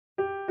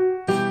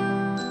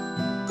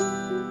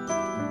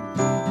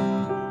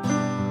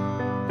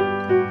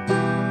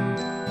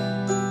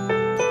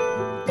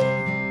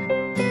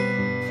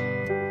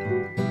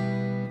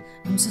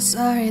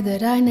sorry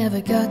that I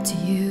never got to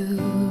you.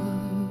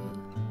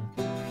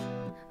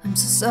 I'm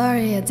so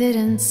sorry I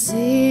didn't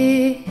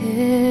see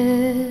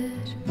it.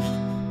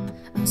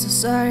 I'm so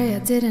sorry I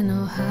didn't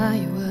know how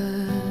you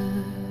were,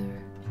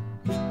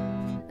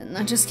 and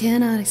I just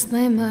cannot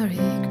explain my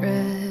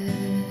regret.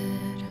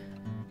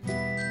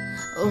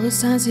 All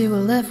those times you were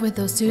left with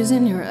those tears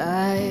in your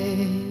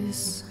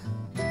eyes,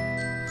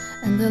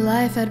 and the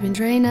life had been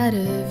drained out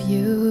of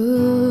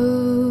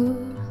you.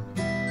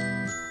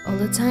 All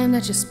the time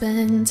that you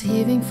spent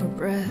heaving for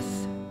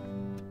breath,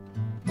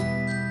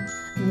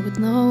 and with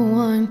no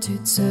one to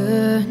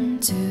turn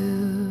to.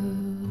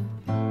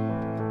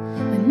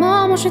 My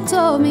mama, she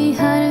told me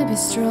how to be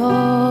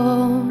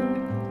strong,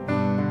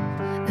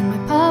 and my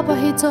papa,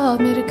 he taught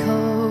me to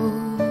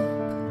cope.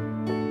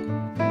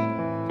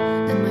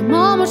 And my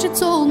mama, she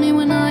told me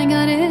when I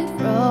got it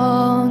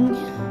wrong,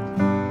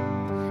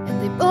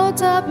 and they both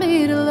taught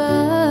me to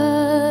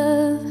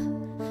love.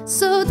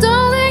 So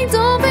darling,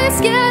 don't be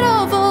scared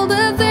of all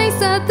the things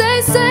that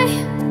they say.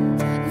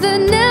 They're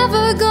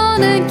never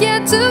gonna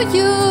get to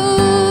you.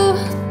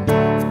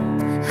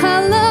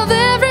 I love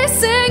every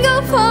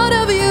single part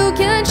of you,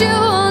 can't you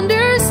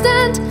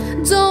understand?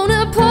 Don't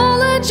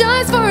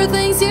apologize for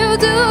things you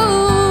do.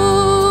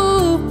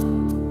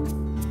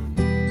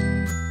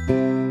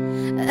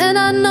 And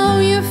I know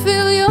you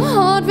feel your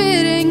heart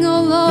beating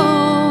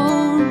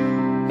alone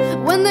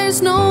when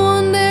there's no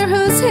one there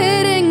who's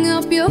hitting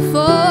up your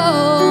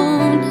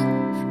phone.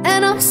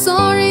 And I'm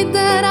sorry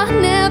that I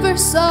never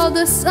saw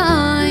the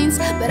signs,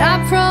 but I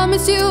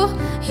promise you,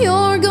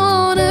 you're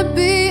gonna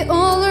be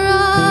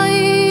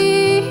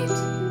alright.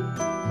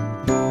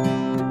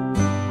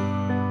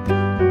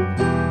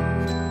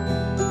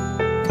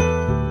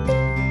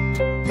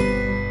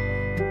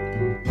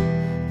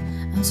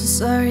 I'm so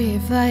sorry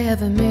if I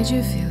ever made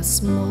you feel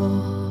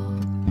small.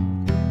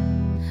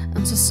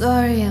 I'm so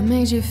sorry I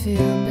made you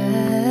feel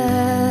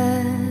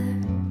bad,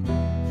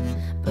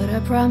 but I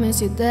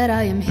promise you that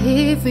I am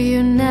here for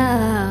you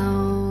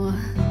now,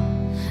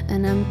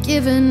 and I'm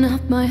giving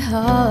up my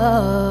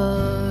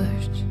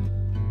heart.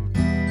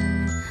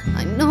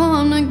 I know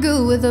I'm not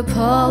good with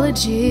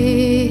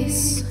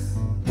apologies,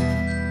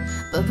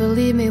 but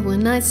believe me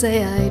when I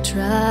say I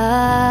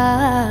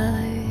try.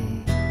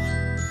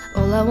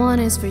 All I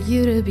want is for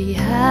you to be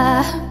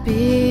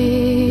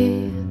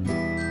happy,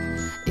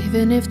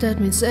 even if that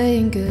means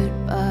saying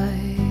goodbye.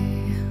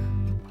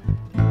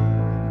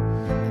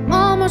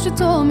 Mama, she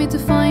told me to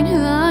find who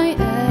I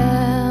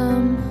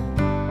am,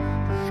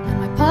 and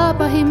my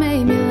papa, he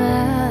made me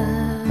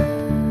laugh.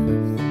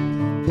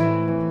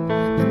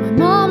 And my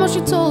mama,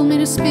 she told me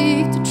to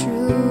speak the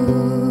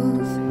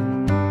truth,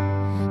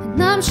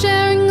 and I'm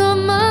sharing all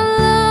my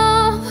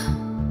love.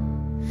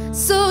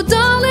 So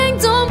darling,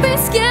 don't be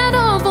scared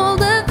of all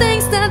the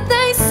things that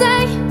they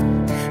say.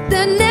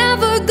 They're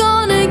never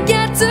gonna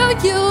get to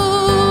you.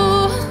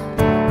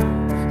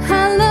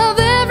 I love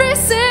every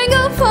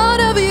single part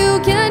of you,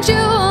 can't you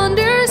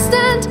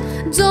understand?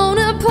 Don't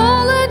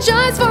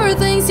apologize for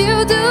things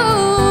you do.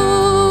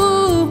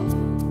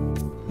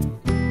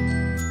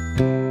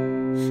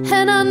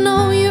 And I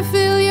know you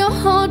feel your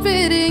heart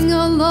beating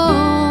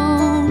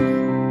alone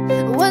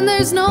when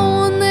there's no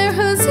one there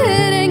who's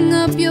hitting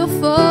up your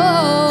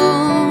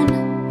phone.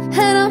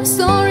 And I'm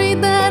sorry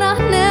that I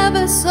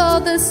never saw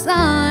the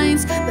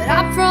signs, but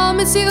I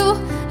promise you,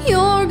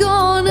 you're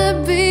gonna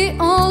be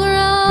alright.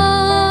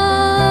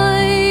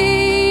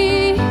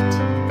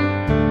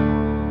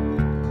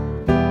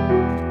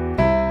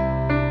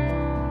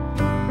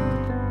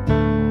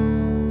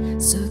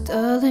 So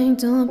darling,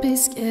 don't be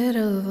scared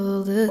of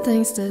all the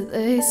things that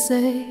they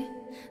say.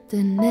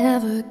 They're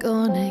never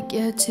gonna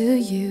get to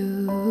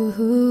you.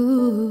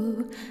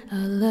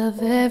 I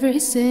love every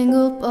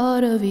single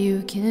part of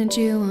you, can't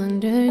you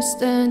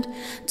understand?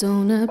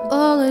 Don't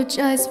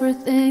apologize for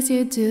things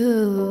you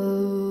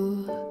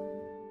do.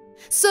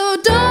 So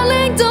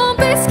darling, don't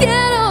be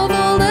scared of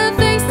all the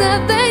things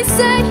that they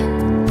say.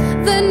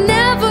 They're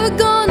never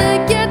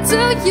gonna get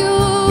to you.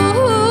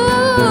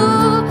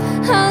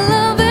 I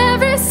love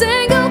every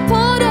single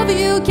part of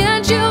you,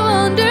 can't you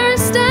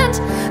understand?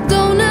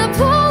 Don't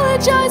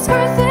apologize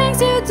for things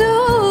you do.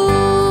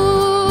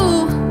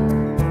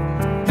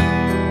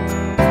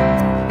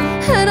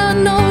 And I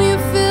know you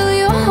feel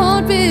your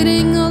heart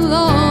beating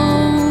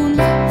alone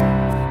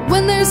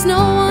when there's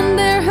no one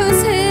there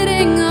who's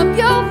hitting up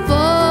your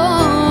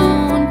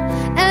phone.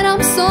 And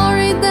I'm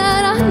sorry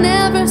that I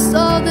never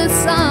saw the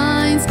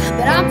signs,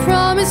 but I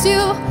promise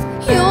you,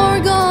 you're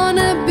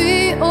gonna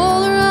be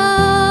alright.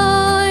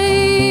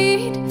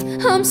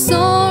 I'm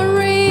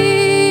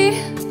sorry,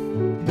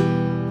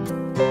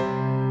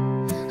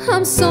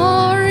 I'm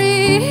sorry.